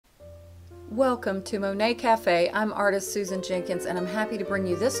Welcome to Monet Cafe. I'm artist Susan Jenkins and I'm happy to bring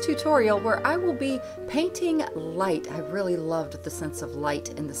you this tutorial where I will be painting light. I really loved the sense of light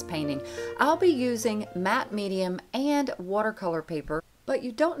in this painting. I'll be using matte medium and watercolor paper, but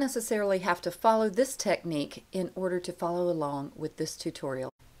you don't necessarily have to follow this technique in order to follow along with this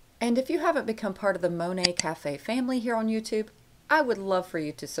tutorial. And if you haven't become part of the Monet Cafe family here on YouTube, I would love for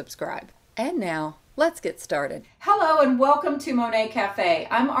you to subscribe. And now, let's get started. Hello and welcome to Monet Cafe.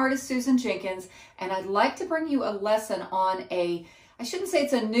 I'm artist Susan Jenkins and I'd like to bring you a lesson on I shouldn't say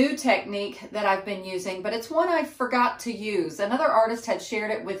it's a new technique that I've been using, but it's one I forgot to use. Another artist had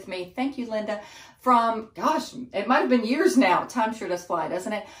shared it with me. Thank you, Linda. From, gosh, it might have been years now. Time sure does fly,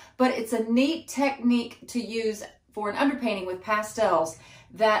 doesn't it? But it's a neat technique to use for an underpainting with pastels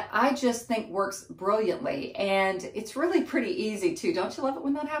that I just think works brilliantly, and it's really pretty easy too. Don't you love it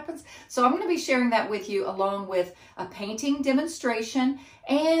when that happens? So I'm going to be sharing that with you along with a painting demonstration,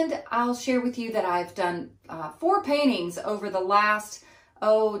 and I'll share with you that I've done 4 paintings over the last,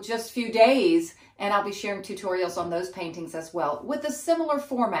 just few days, and I'll be sharing tutorials on those paintings as well with a similar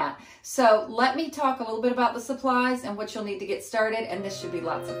format. So let me talk a little bit about the supplies and what you'll need to get started, and this should be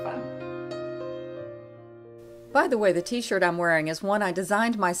lots of fun. By the way, the t-shirt I'm wearing is one I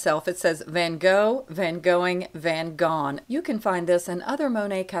designed myself. It says Van Gogh, Van Going, Van Gone. You can find this and other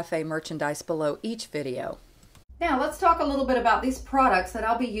Monet Cafe merchandise below each video. Now let's talk a little bit about these products that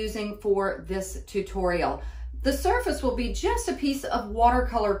I'll be using for this tutorial. The surface will be just a piece of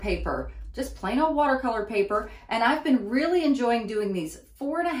watercolor paper, just plain old watercolor paper, and I've been really enjoying doing these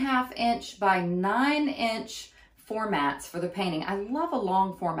 4.5 inch by 9 inch formats for the painting. I love a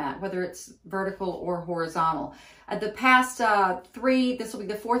long format, whether it's vertical or horizontal. The past 3, this will be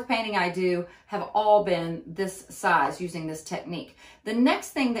the 4th painting I do, have all been this size using this technique. The next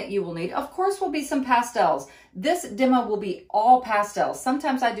thing that you will need, of course, will be some pastels. This demo will be all pastels.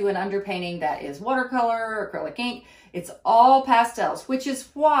 Sometimes I do an underpainting that is watercolor, acrylic ink. It's all pastels, which is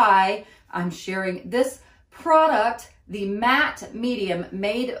why I'm sharing this product, the matte medium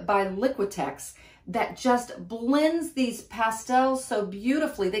made by Liquitex, that just blends these pastels so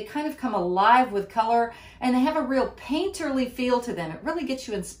beautifully. They kind of come alive with color and they have a real painterly feel to them. It really gets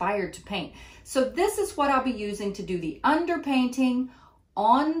you inspired to paint. So this is what I'll be using to do the underpainting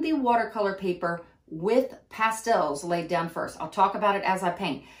on the watercolor paper with pastels laid down first. I'll talk about it as I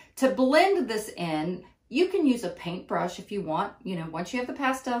paint. To blend this in, you can use a paintbrush if you want. You know, once you have the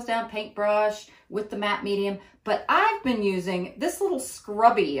pastels down, paintbrush with the matte medium. But I've been using this little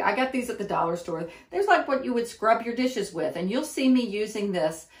scrubby. I got these at the dollar store. There's like what you would scrub your dishes with. And you'll see me using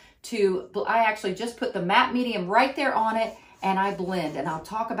this I actually just put the matte medium right there on it and I blend. And I'll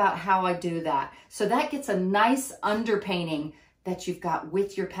talk about how I do that. So that gets a nice underpainting that you've got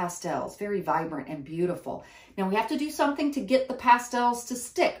with your pastels. Very vibrant and beautiful. Now we have to do something to get the pastels to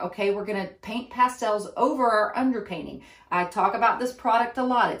stick, okay? We're gonna paint pastels over our underpainting. I talk about this product a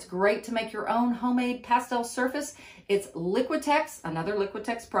lot. It's great to make your own homemade pastel surface. It's Liquitex, another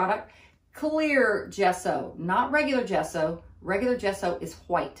Liquitex product. Clear gesso, not regular gesso. Regular gesso is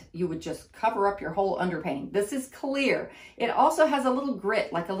white. You would just cover up your whole underpainting. This is clear. It also has a little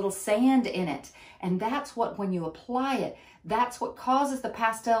grit, like a little sand in it. And that's what, when you apply it, that's what causes the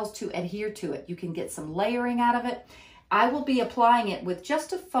pastels to adhere to it. You can get some layering out of it. I will be applying it with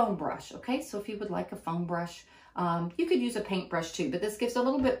just a foam brush, okay? So if you would like a foam brush, you could use a paintbrush too, but this gives a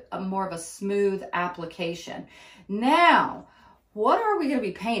little bit more of a smooth application. Now, what are we going to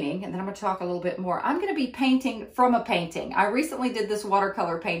be painting? And then I'm going to talk a little bit more. I'm going to be painting from a painting. I recently did this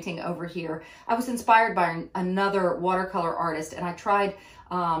watercolor painting over here. I was inspired by another watercolor artist, and I tried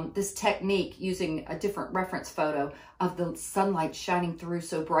this technique using a different reference photo of the sunlight shining through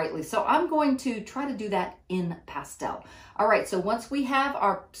so brightly. So I'm going to try to do that in pastel. All right, so once we have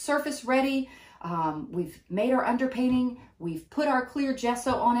our surface ready, we've made our underpainting, we've put our clear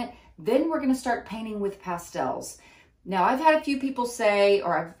gesso on it, then we're going to start painting with pastels. Now, I've had a few people say,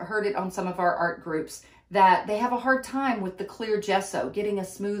 or I've heard it on some of our art groups, that they have a hard time with the clear gesso, getting a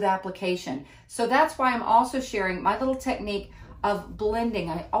smooth application. So that's why I'm also sharing my little technique of blending.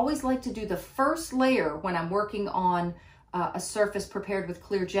 I always like to do the first layer when I'm working on a surface prepared with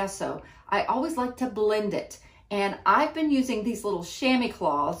clear gesso. I always like to blend it. And I've been using these little chamois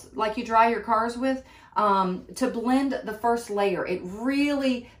cloths, like you dry your cars with, to blend the first layer. It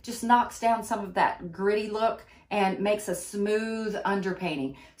really just knocks down some of that gritty look and makes a smooth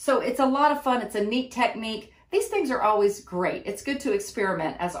underpainting. So it's a lot of fun. It's a neat technique. These things are always great. It's good to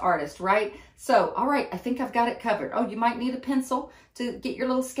experiment as artists, right? So, all right, I think I've got it covered. Oh, you might need a pencil to get your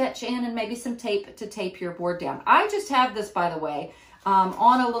little sketch in and maybe some tape to tape your board down. I just have this, by the way,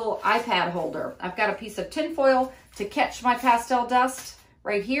 on a little iPad holder. I've got a piece of tin foil to catch my pastel dust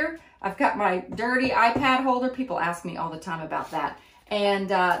right here. I've got my dirty iPad holder. People ask me all the time about that. And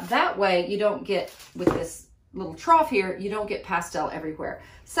that way you don't get, with this little trough here, you don't get pastel everywhere.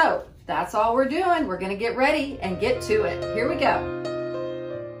 So that's all we're doing. We're gonna get ready and get to it. Here we go.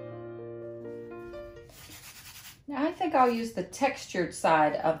 Now I think I'll use the textured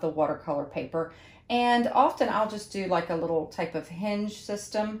side of the watercolor paper, and often I'll just do like a little type of hinge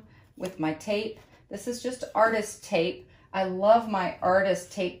system with my tape. This is just artist tape. I love my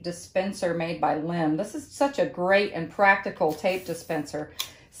artist tape dispenser made by Lim. This is such a great and practical tape dispenser.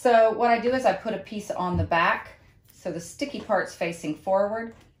 So what I do is I put a piece on the back, so the sticky part's facing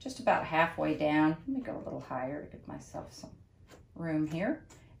forward, just about halfway down. Let me go a little higher to give myself some room here.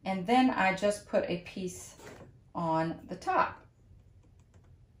 And then I just put a piece on the top.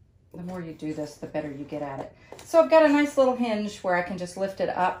 The more you do this, the better you get at it. So I've got a nice little hinge where I can just lift it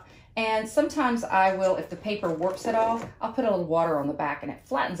up. And sometimes I will, if the paper warps at all, I'll put a little water on the back and it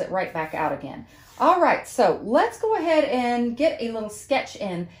flattens it right back out again. All right, so let's go ahead and get a little sketch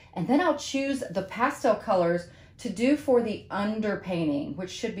in, and then I'll choose the pastel colors to do for the underpainting,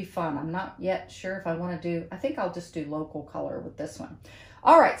 which should be fun. I'm not yet sure if I want to do, I think I'll just do local color with this one.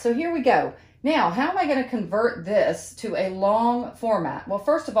 All right, so here we go. Now, how am I going to convert this to a long format? Well,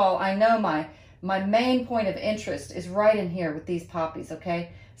 first of all, I know my main point of interest is right in here with these poppies,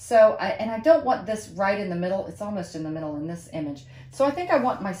 okay? So, I don't want this right in the middle. It's almost in the middle in this image. So I think I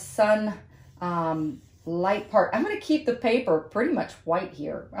want my sun light part. I'm going to keep the paper pretty much white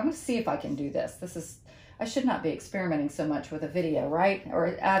here. I'm going to see if I can do this. I should not be experimenting so much with a video, right?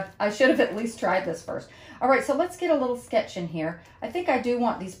 Or I should have at least tried this first. All right, so let's get a little sketch in here. I think I do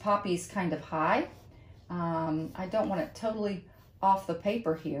want these poppies kind of high. I don't want it totally off the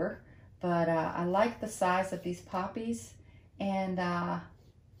paper here, but I like the size of these poppies, and I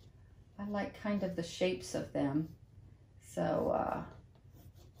like kind of the shapes of them. So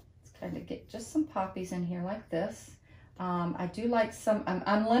let's kind of get just some poppies in here like this. I do like some,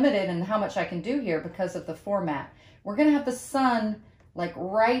 I'm limited in how much I can do here because of the format. We're gonna have the sun like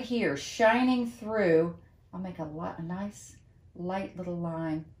right here shining through. I'll make a nice light little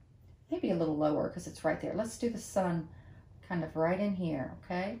line, maybe a little lower because it's right there. Let's do the sun kind of right in here,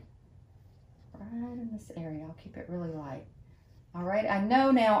 okay? Right in this area, I'll keep it really light. All right, I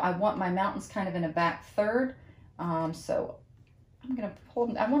know now I want my mountains kind of in a back third. So I'm gonna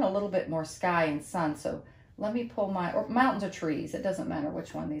pull, I want a little bit more sky and sun, so let me pull my, or mountains or trees, it doesn't matter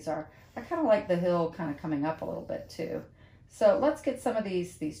which one these are. I kind of like the hill kind of coming up a little bit too. So let's get some of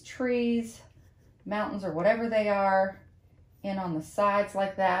these trees, mountains or whatever they are, in on the sides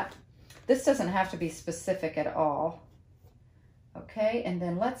like that. This doesn't have to be specific at all. Okay, and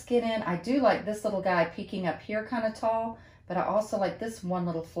then let's get in, I do like this little guy peeking up here kind of tall, but I also like this one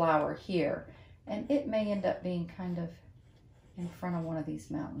little flower here. And it may end up being kind of in front of one of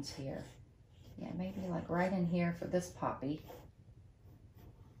these mountains here. Yeah, maybe like right in here for this poppy.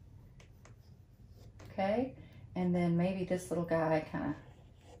 Okay, and then maybe this little guy kind of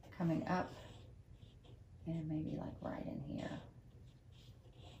coming up, and maybe like right in here.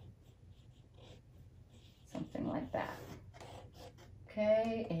 Something like that.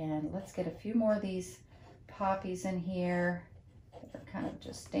 Okay, and let's get a few more of these poppies in here. They're kind of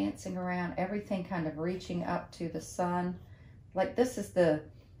just dancing around, everything kind of reaching up to the sun. Like this is the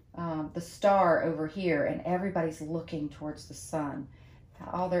star over here, and everybody's looking towards the sun.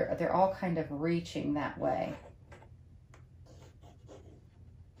 They're all kind of reaching that way.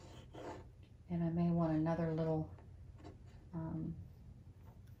 And I may want another little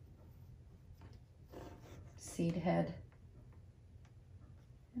seed head,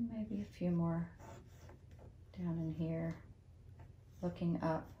 and maybe a few more down in here, looking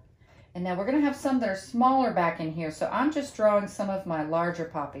up. And now we're going to have some that are smaller back in here, so I'm just drawing some of my larger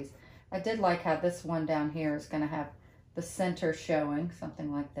poppies. I did like how this one down here is going to have the center showing,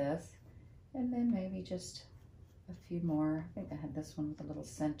 something like this. And then maybe just a few more. I think I had this one with a little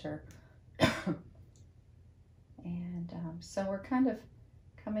center. And so we're kind of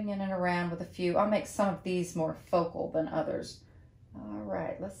coming in and around with a few. I'll make some of these more focal than others. All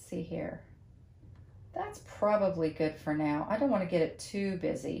right, let's see here. That's probably good for now. I don't want to get it too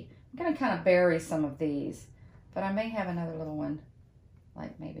busy. I'm going to kind of bury some of these, but I may have another little one,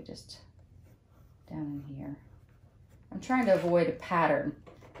 like maybe just down in here. I'm trying to avoid a pattern.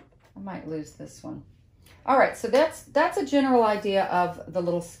 I might lose this one. All right, so that's a general idea of the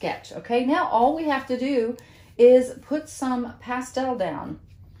little sketch. Okay, now all we have to do is put some pastel down.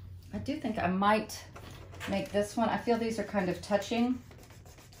 I do think I might make this one. I feel these are kind of touching.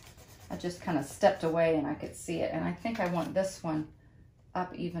 I just kind of stepped away and I could see it, and I think I want this one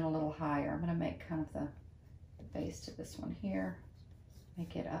up even a little higher. I'm going to make kind of the base to this one here,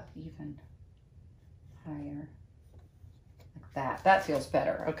 make it up even higher. Like that. That feels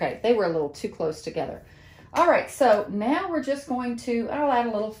better. Okay, they were a little too close together. All right, so now we're just going to, I'll add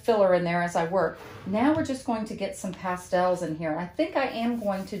a little filler in there as I work. Now we're just going to get some pastels in here. And I think I am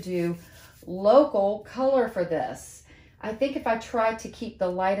going to do local color for this. I think if I tried to keep the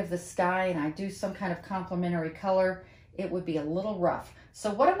light of the sky and I do some kind of complementary color, it would be a little rough.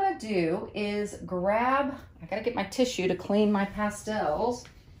 So what I'm going to do is grab, I got to get my tissue to clean my pastels.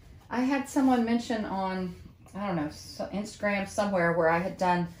 I had someone mention on, I don't know, Instagram somewhere where I had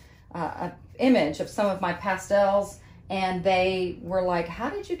done an image of some of my pastels, and they were like, how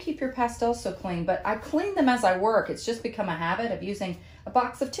did you keep your pastels so clean? But I clean them as I work. It's just become a habit of using a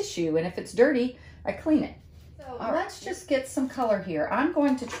box of tissue, and if it's dirty, I clean it. So let's just get some color here. I'm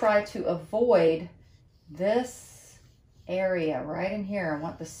going to try to avoid this area right in here. I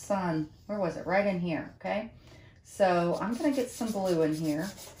want the sun, where was it? Right in here, okay? So I'm gonna get some blue in here.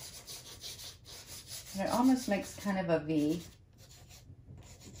 And it almost makes kind of a V.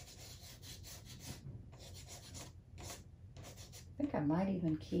 I think I might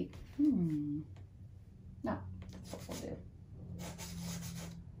even keep, no, that's what we'll do.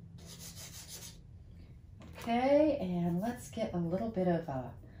 Okay, and let's get a little bit of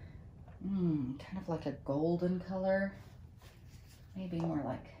a, kind of like a golden color. Maybe more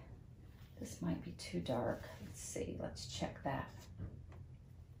like, this might be too dark. Let's see, let's check that.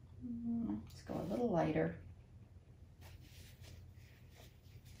 Let's go a little lighter.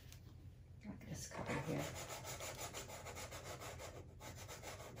 Like this color here.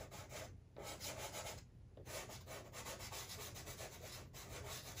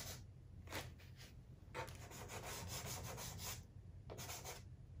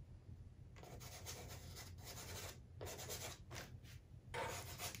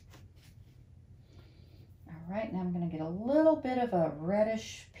 All right, now I'm going to get a little bit of a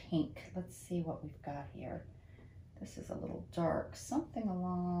reddish pink. Let's see what we've got here. This is a little dark, something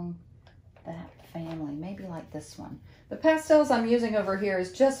along that family, maybe like this one. The pastels I'm using over here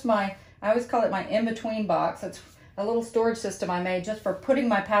is just my, I always call it my in-between box. It's a little storage system I made just for putting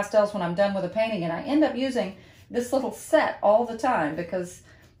my pastels when I'm done with a painting, and I end up using this little set all the time because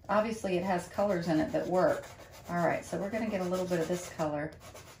obviously it has colors in it that work. All right, so we're going to get a little bit of this color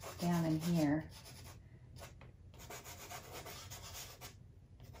down in here.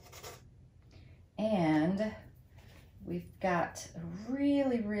 And we've got a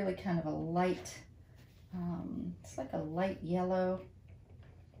really, really kind of a light, it's like a light yellow,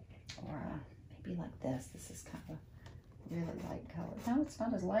 or maybe like this. This is kind of a really light color. No, it's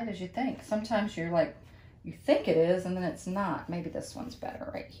not as light as you think. Sometimes you're like, you think it is, and then it's not. Maybe this one's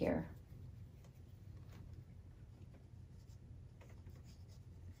better right here.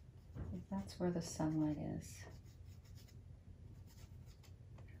 That's where the sunlight is.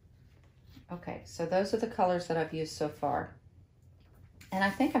 Okay, so those are the colors that I've used so far. And I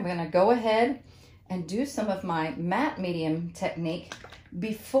think I'm gonna go ahead and do some of my matte medium technique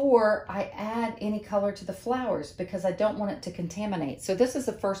before I add any color to the flowers because I don't want it to contaminate. So this is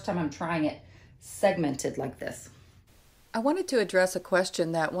the first time I'm trying it segmented like this. I wanted to address a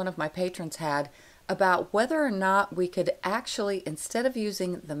question that one of my patrons had about whether or not we could actually, instead of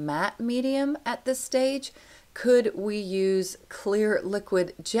using the matte medium at this stage, could we use clear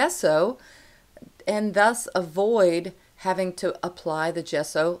liquid gesso and thus avoid having to apply the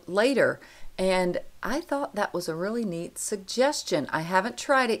gesso later. And I thought that was a really neat suggestion. I haven't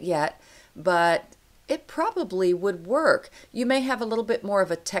tried it yet, but it probably would work. You may have a little bit more of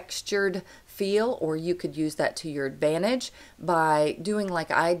a textured feel, or you could use that to your advantage by doing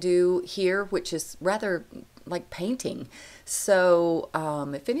like I do here, which is rather like painting. So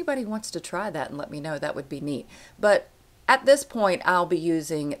if anybody wants to try that and let me know, that would be neat. But at this point, I'll be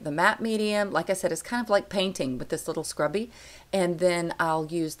using the matte medium. Like I said, it's kind of like painting with this little scrubby. And then I'll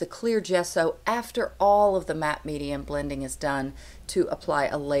use the clear gesso after all of the matte medium blending is done to apply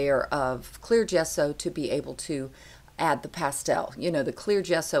a layer of clear gesso to be able to add the pastel. You know, the clear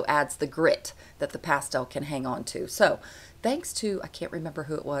gesso adds the grit that the pastel can hang on to. So thanks to, I can't remember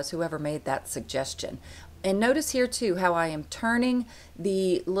who it was, whoever made that suggestion. And notice here too how I am turning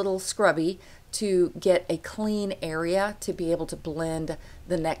the little scrubby to get a clean area to be able to blend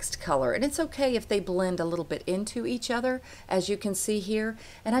the next color. And it's okay if they blend a little bit into each other, as you can see here.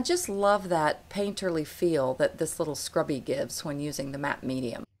 And I just love that painterly feel that this little scrubby gives when using the matte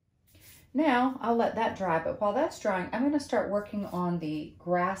medium. Now I'll let that dry, but while that's drying, I'm going to start working on the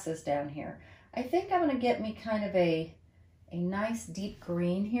grasses down here. I think I'm going to get me kind of a nice deep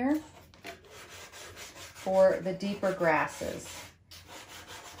green here for the deeper grasses.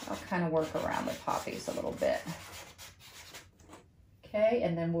 I'll kind of work around the poppies a little bit. Okay,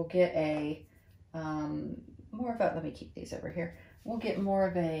 and then we'll get a, more of a, let me keep these over here. We'll get more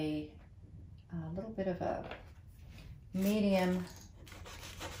of a little bit of a medium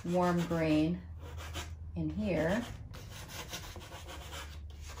warm green in here.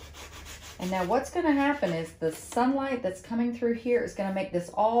 And now what's going to happen is the sunlight that's coming through here is going to make this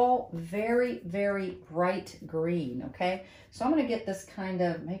all very, very bright green, okay? So I'm going to get this kind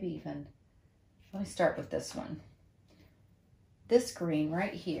of, maybe even, let me start with this one. This green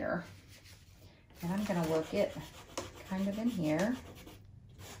right here. And I'm going to work it kind of in here.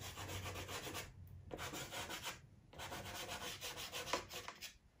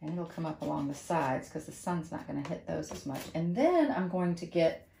 And it'll come up along the sides because the sun's not going to hit those as much. And then I'm going to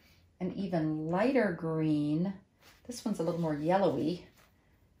get an even lighter green. This one's a little more yellowy.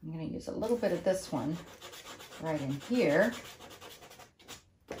 I'm going to use a little bit of this one right in here.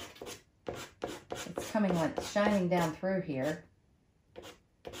 It's coming like shining down through here.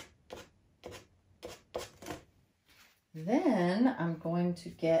 Then I'm going to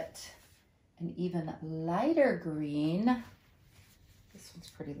get an even lighter green. This one's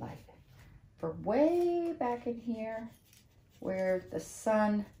pretty light. For way back in here where the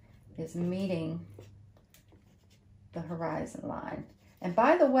sun is meeting the horizon line. And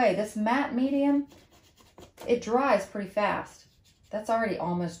by the way, this matte medium, it dries pretty fast. That's already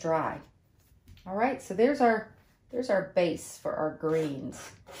almost dry. All right, so there's our base for our greens.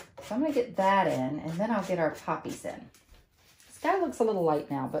 So I'm gonna get that in, and then I'll get our poppies in. This guy looks a little light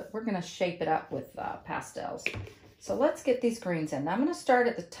now, but we're gonna shape it up with pastels. So let's get these greens in. Now I'm gonna start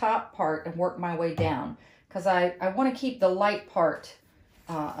at the top part and work my way down because I wanna keep the light part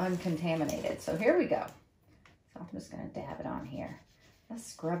uncontaminated. So here we go. So I'm just going to dab it on here. Let's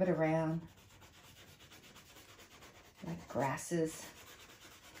scrub it around like grasses.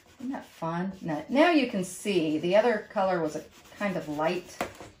 Isn't that fun? Now you can see the other color was a kind of light.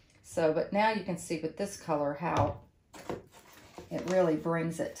 So, but now you can see with this color how it really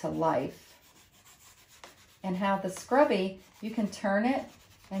brings it to life. And how the scrubby, you can turn it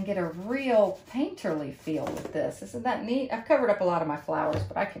and get a real painterly feel with this. Isn't that neat? I've covered up a lot of my flowers,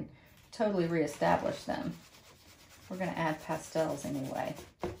 but I can totally reestablish them. We're going to add pastels anyway.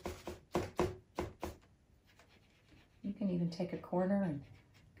 You can even take a corner and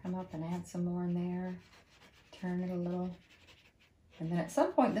come up and add some more in there. Turn it a little. And then at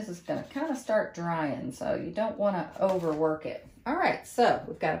some point, this is going to kind of start drying, so you don't want to overwork it. All right, so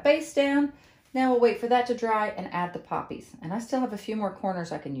we've got a base down. Now we'll wait for that to dry and add the poppies. And I still have a few more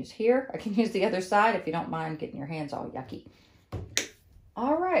corners I can use here. I can use the other side if you don't mind getting your hands all yucky.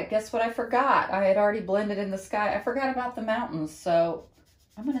 All right, guess what I forgot? I had already blended in the sky. I forgot about the mountains, so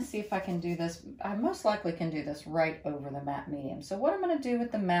I'm gonna see if I can do this. I most likely can do this right over the matte medium. So what I'm gonna do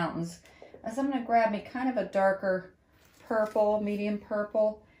with the mountains is I'm gonna grab me kind of a darker purple, medium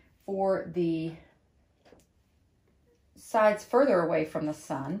purple for the sides further away from the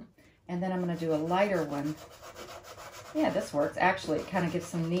sun. And then I'm going to do a lighter one. Yeah, this works. Actually, it kind of gives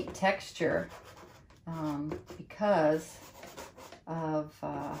some neat texture because of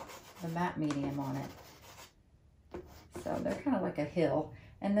the matte medium on it. So they're kind of like a hill.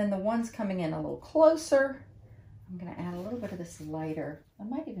 And then the ones coming in a little closer, I'm going to add a little bit of this lighter. I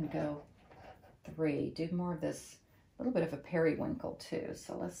might even go 3. Do more of this, a little bit of a periwinkle too.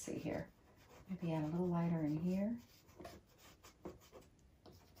 So let's see here. Maybe add a little lighter in here.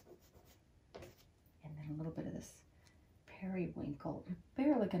 A little bit of this periwinkle. I'm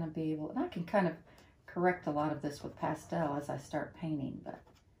barely going to be able, and I can kind of correct a lot of this with pastel as I start painting, but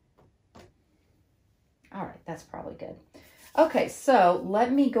all right, that's probably good. Okay, so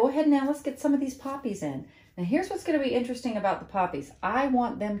let me go ahead now. Let's get some of these poppies in. Now here's what's going to be interesting about the poppies. I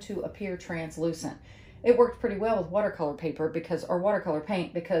want them to appear translucent. It worked pretty well with watercolor paper because, or watercolor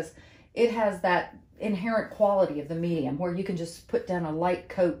paint, because it has that inherent quality of the medium where you can just put down a light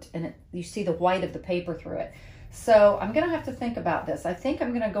coat and you see the white of the paper through it. So I'm going to have to think about this. I think I'm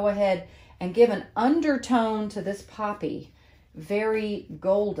going to go ahead and give an undertone to this poppy, very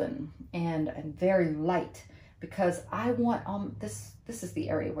golden and very light, because I want this is the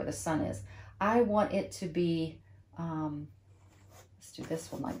area where the sun is. I want it to be let's do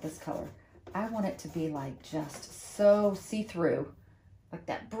this one like this color. I want it to be like just so see-through, like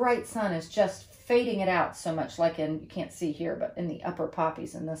that bright sun is just fading it out so much, like in, you can't see here, but in the upper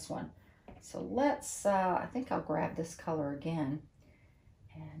poppies in this one. So let's, I think I'll grab this color again,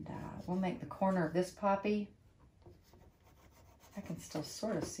 and we'll make the corner of this poppy. I can still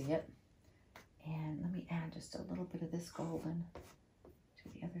sort of see it. And let me add just a little bit of this golden to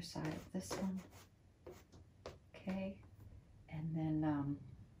the other side of this one. Okay, and then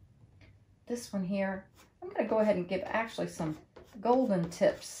this one here, I'm going to go ahead and give actually some golden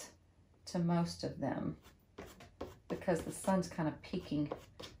tips to most of them because the sun's kind of peeking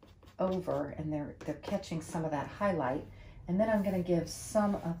over and they're catching some of that highlight. And then I'm going to give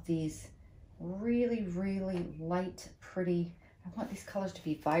some of these really, really light, pretty, I want these colors to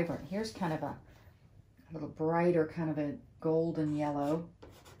be vibrant. Here's kind of a little brighter, kind of a golden yellow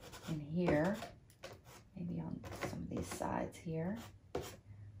in here, maybe on some of these sides here.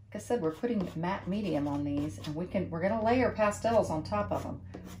 Like I said, we're putting matte medium on these, and we're going to layer pastels on top of them.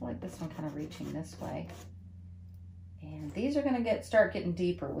 I like this one kind of reaching this way. And these are going to start getting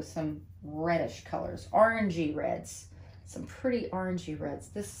deeper with some reddish colors, orangey reds, some pretty orangey reds.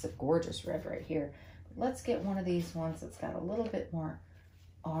 This is a gorgeous red right here. Let's get one of these ones that's got a little bit more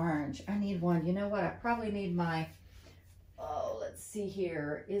orange. I need one. You know what? I probably need my, oh, let's see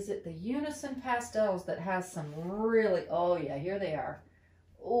here. Is it the Unison Pastels that has some really, oh yeah, here they are.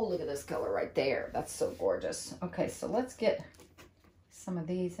 Oh, look at this color right there. That's so gorgeous. Okay, so let's get some of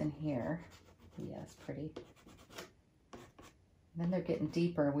these in here. Yeah, it's pretty. Then they're getting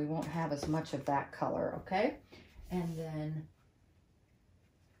deeper. We won't have as much of that color, okay? And then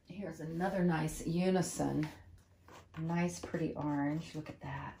here's another nice Unison. Nice, pretty orange. Look at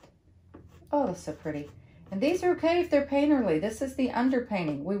that. Oh, that's so pretty. And these are okay if they're painterly. This is the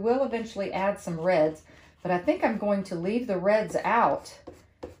underpainting. We will eventually add some reds, but I think I'm going to leave the reds out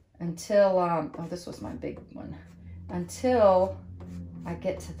until, oh, this was my big one, until I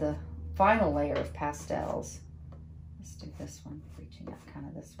get to the final layer of pastels. Let's do this one, reaching up kind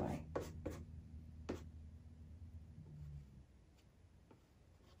of this way.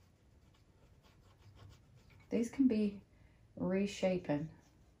 These can be reshapen.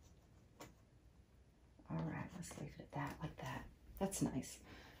 All right, let's leave it at that, like that. That's nice.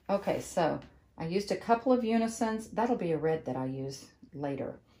 Okay, so I used a couple of Unisons. That'll be a red that I use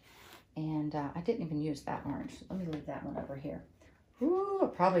later. And I didn't even use that orange. Let me leave that one over here. Ooh, I'll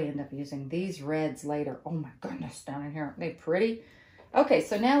probably end up using these reds later. Oh my goodness, down in here. Aren't they pretty? Okay,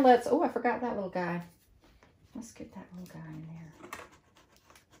 so now let's, oh, I forgot that little guy. Let's get that little guy in there.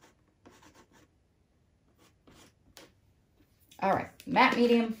 All right, matte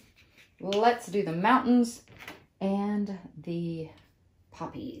medium. Let's do the mountains and the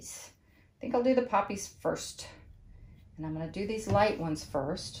poppies. I think I'll do the poppies first. And I'm going to do these light ones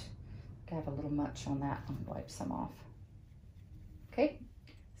first. I have a little much on that. I'm going to wipe some off. Okay,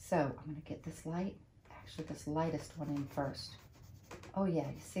 so I'm going to get this light, actually this lightest one in first. Oh yeah,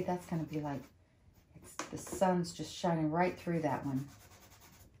 you see that's going to be like, the sun's just shining right through that one.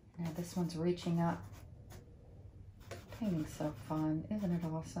 Now this one's reaching up. Painting's so fun, isn't it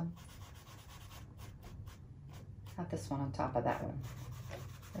awesome? Got this one on top of that one.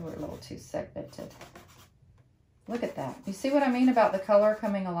 They were a little too segmented. Look at that. You see what I mean about the color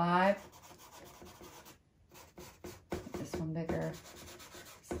coming alive? This one bigger.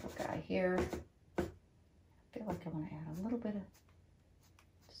 This little guy here. I feel like I want to add a little bit of,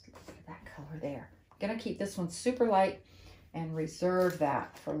 just a little bit of that color there. I'm gonna keep this one super light and reserve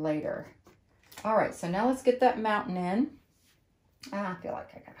that for later. All right, so now let's get that mountain in. I feel like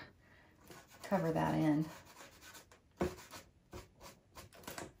I gotta cover that in.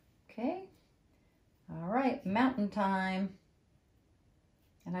 Okay. All right, mountain time.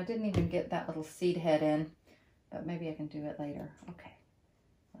 And I didn't even get that little seed head in, but maybe I can do it later. Okay,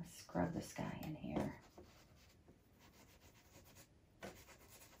 let's scrub this guy in here.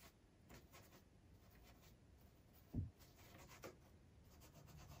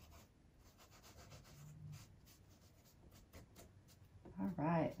 All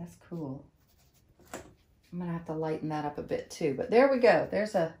right, that's cool. I'm gonna have to lighten that up a bit too, but there we go.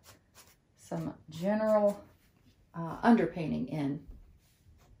 There's some general underpainting in.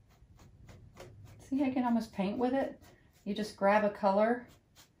 See how you can almost paint with it? You just grab a color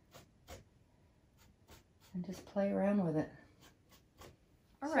and just play around with it.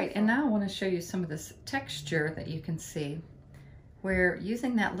 All right, and now I want to show you some of this texture that you can see, where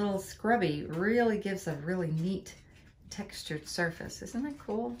using that little scrubby really gives a really neat textured surface. Isn't that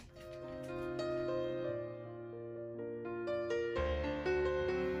cool?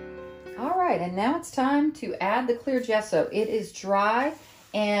 All right, and now it's time to add the clear gesso. It is dry,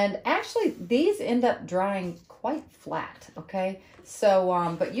 and actually these end up drying quite flat, okay?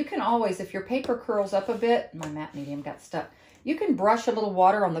 So, but you can always, if your paper curls up a bit, my matte medium got stuck, you can brush a little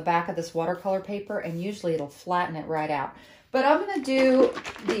water on the back of this watercolor paper and usually it'll flatten it right out. But I'm going to do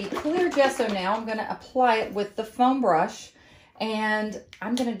the clear gesso now. I'm going to apply it with the foam brush, and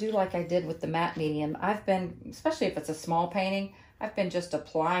I'm going to do like I did with the matte medium. I've been, especially if it's a small painting, I've been just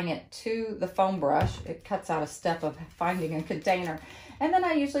applying it to the foam brush. It cuts out a step of finding a container. And then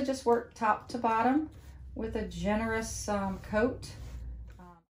I usually just work top to bottom with a generous coat.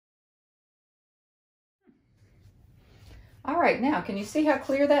 All right, now can you see how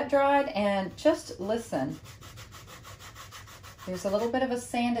clear that dried? And just listen. There's a little bit of a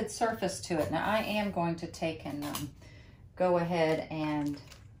sanded surface to it. Now I am going to take and go ahead and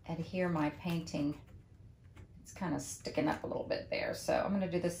adhere my painting. It's kind of sticking up a little bit there. So I'm going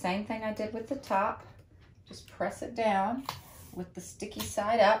to do the same thing I did with the top. Just press it down with the sticky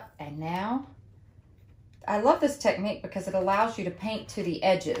side up. And now, I love this technique because it allows you to paint to the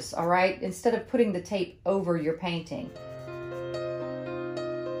edges, all right? Instead of putting the tape over your painting.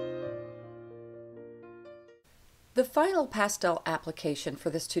 The final pastel application for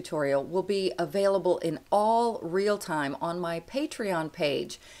this tutorial will be available in all real time on my Patreon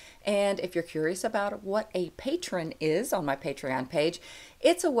page. And if you're curious about what a patron is on my Patreon page,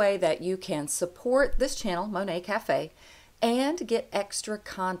 it's a way that you can support this channel, Monet Cafe, and get extra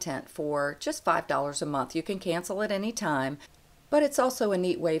content for just $5 a month. You can cancel at any time. But it's also a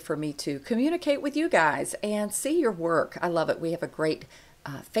neat way for me to communicate with you guys and see your work. I love it. We have a great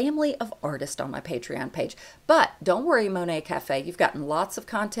family of artists on my Patreon page. But don't worry, Monet Cafe, you've gotten lots of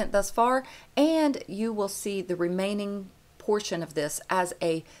content thus far, and you will see the remaining portion of this as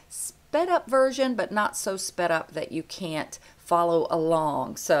a sped up version, but not so sped up that you can't follow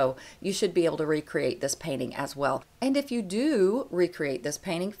along. So you should be able to recreate this painting as well. And if you do recreate this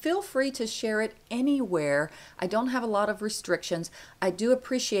painting, feel free to share it anywhere. I don't have a lot of restrictions. I do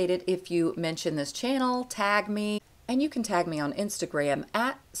appreciate it if you mention this channel, tag me. And you can tag me on Instagram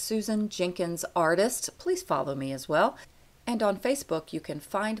at Susan Jenkins Artist. Please follow me as well. And on Facebook, you can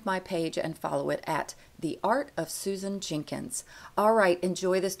find my page and follow it at The Art of Susan Jenkins. All right,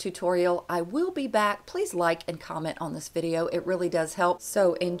 enjoy this tutorial. I will be back. Please like and comment on this video. It really does help.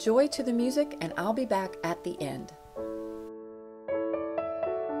 So enjoy to the music, and I'll be back at the end.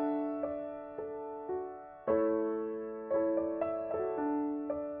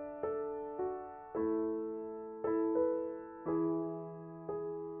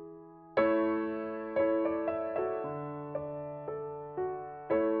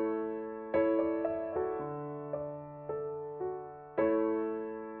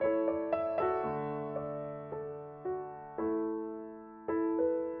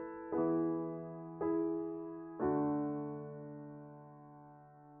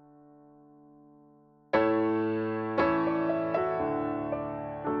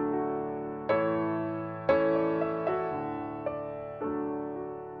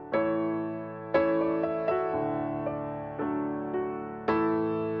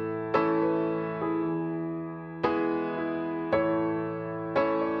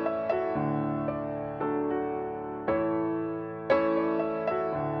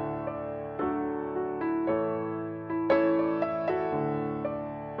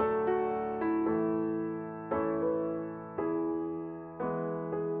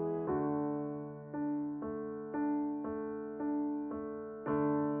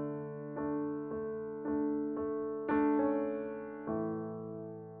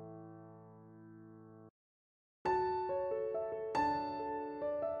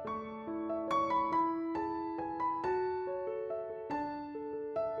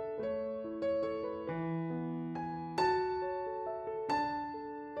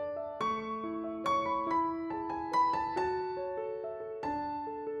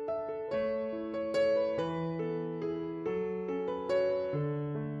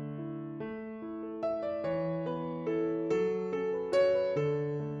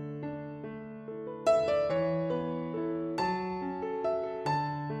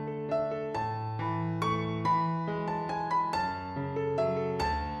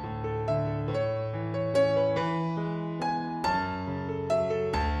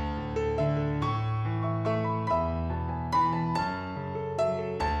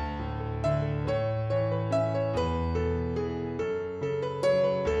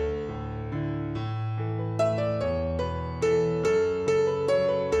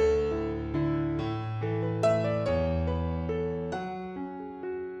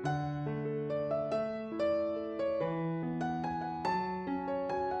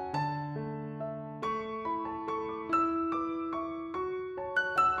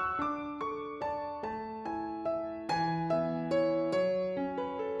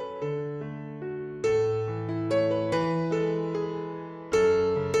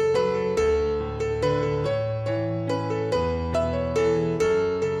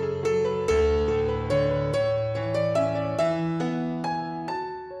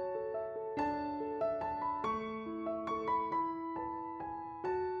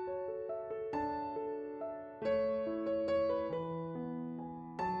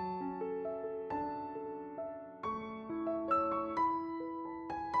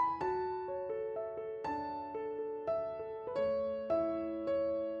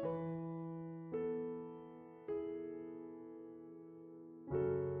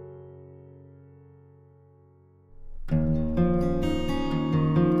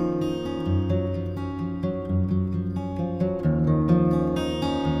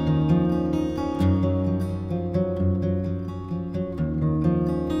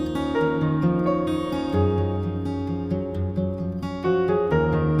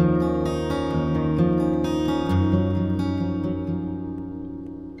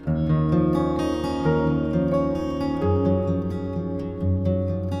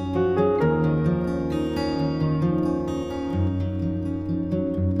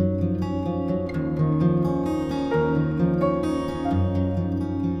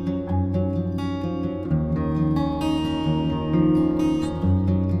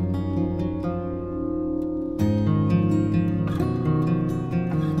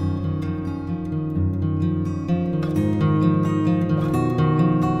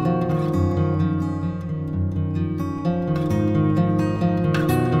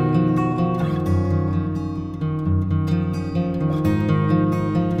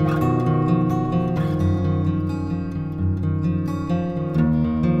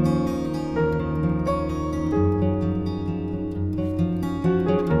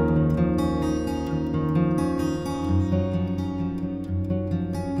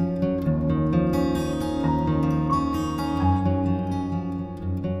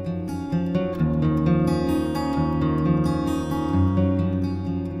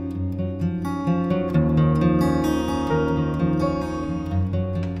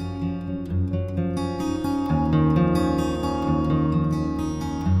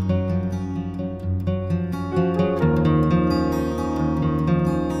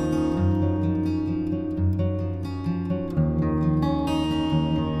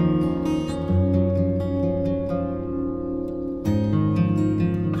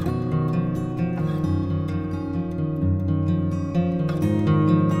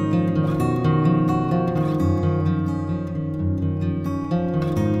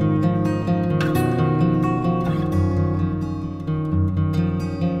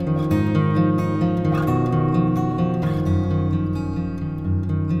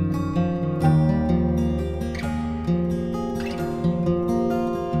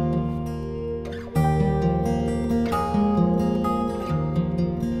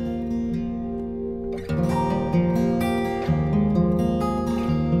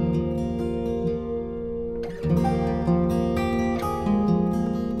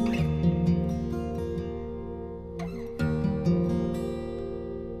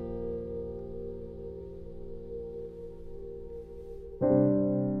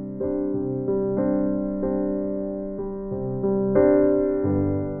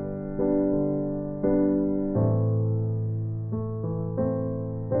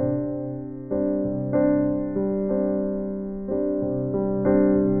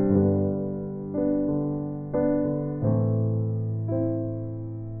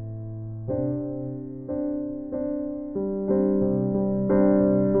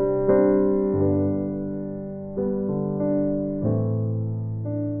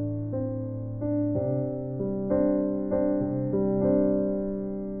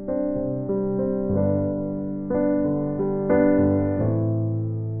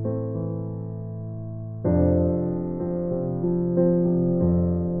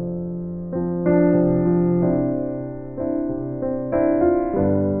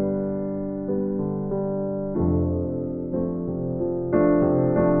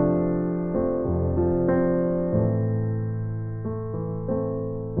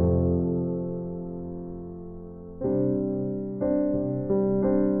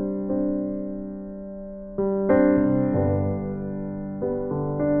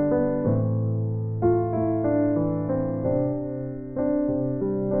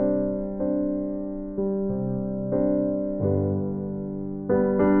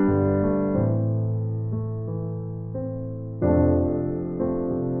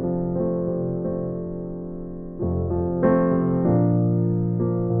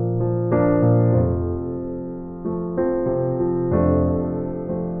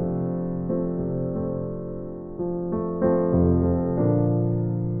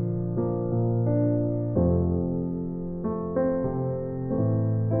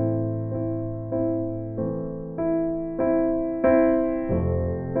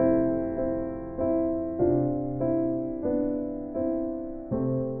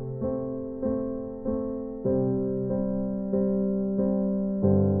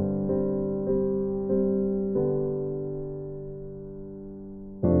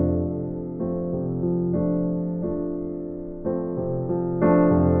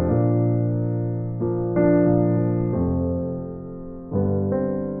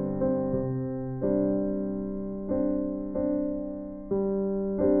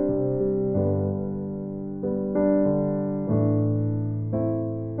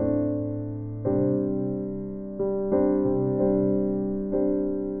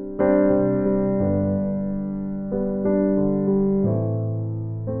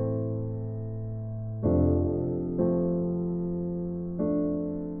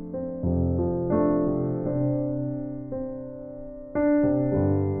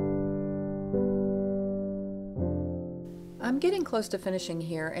 getting close to finishing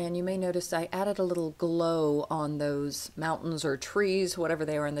here, and you may notice I added a little glow on those mountains or trees, whatever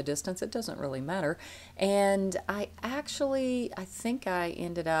they are in the distance. It doesn't really matter. And I think I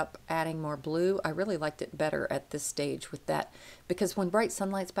ended up adding more blue. I really liked it better at this stage with that, because when bright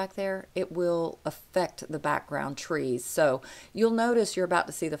sunlight's back there, it will affect the background trees. So you'll notice, you're about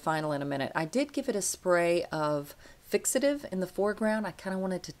to see the final in a minute, I did give it a spray of fixative in the foreground. I kind of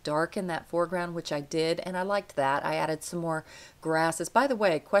wanted to darken that foreground, which I did, and I liked that. I added some more grasses. By the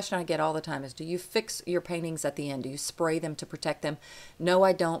way, a question I get all the time is, do you fix your paintings at the end? Do you spray them to protect them? No,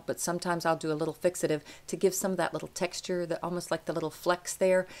 I don't, but sometimes I'll do a little fixative to give some of that little texture, that almost like the little flecks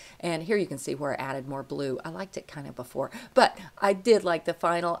there. And here you can see where I added more blue. I liked it kind of before, but I did like the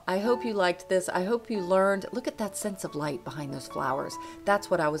final. I hope you liked this. I hope you learned. Look at that sense of light behind those flowers.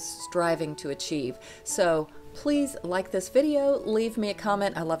 That's what I was striving to achieve. So please like this video, leave me a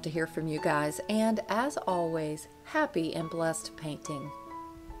comment. I love to hear from you guys. And as always, happy and blessed painting.